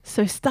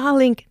So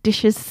Starlink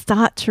dishes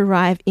start to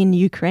arrive in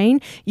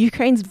Ukraine.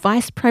 Ukraine's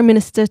vice prime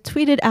minister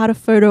tweeted out a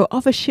photo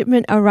of a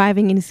shipment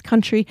arriving in his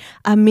country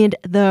amid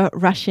the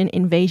Russian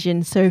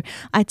invasion. So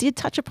I did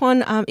touch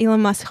upon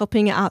Elon Musk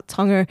helping out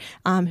Tonga,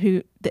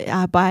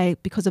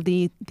 because of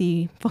the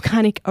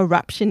volcanic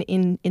eruption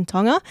in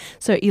Tonga.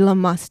 So Elon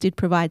Musk did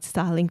provide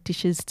Starlink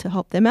dishes to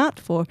help them out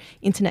for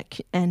internet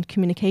and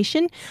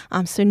communication.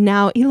 So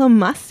now Elon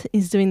Musk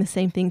is doing the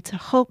same thing to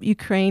help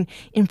Ukraine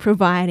in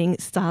providing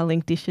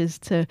Starlink dishes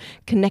to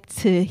connect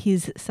to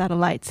his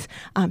satellites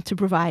to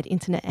provide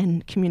internet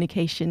and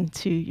communication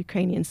to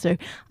Ukrainians. So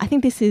I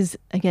think this is,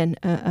 again,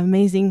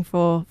 amazing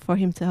for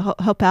him to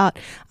help out,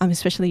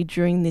 especially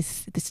during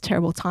this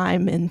terrible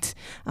time, and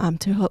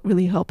to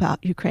really help out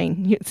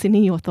Ukraine.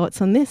 Sydney, your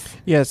thoughts on this?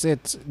 Yes,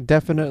 it's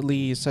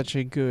definitely such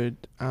a good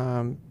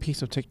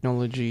piece of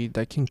technology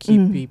that can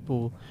keep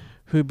people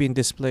who've been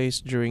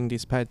displaced during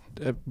these bad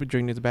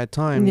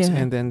times,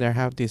 and then they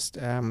have this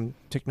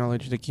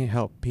technology that can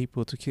help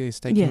people to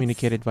stay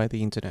communicated by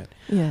the internet.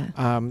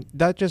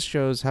 That just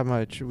shows how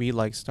much we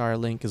like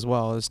Starlink as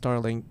well.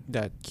 Starlink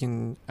that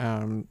can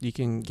you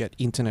can get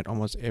internet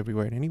almost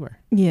everywhere and anywhere.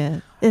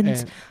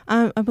 And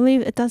I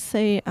believe it does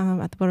say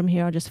at the bottom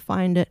here, I'll just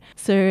find it.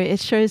 So it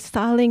shows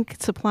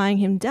Starlink supplying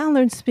him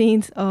download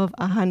speeds of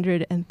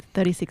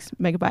 136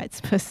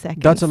 megabytes per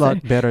second. That's a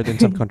lot better than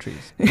some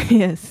countries.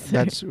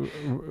 That's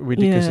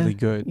ridiculously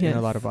good in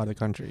a lot of other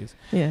countries.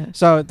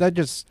 So that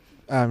just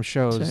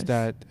shows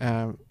that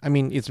I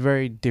mean, it's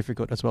very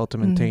difficult as well to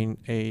maintain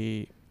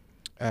a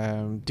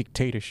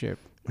dictatorship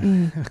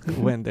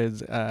when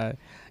there's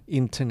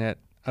internet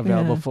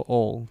available for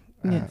all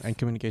and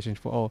communication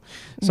for all.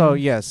 So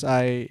yes,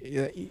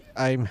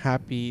 I'm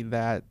happy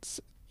that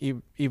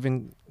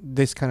even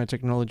this kind of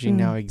technology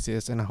now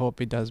exists, and I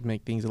hope it does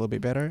make things a little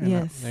bit better.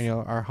 And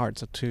our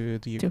hearts are to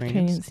the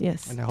Ukrainians.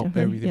 Yes, and I hope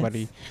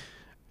everybody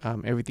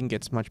everything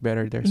gets much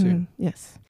better there soon. Yes.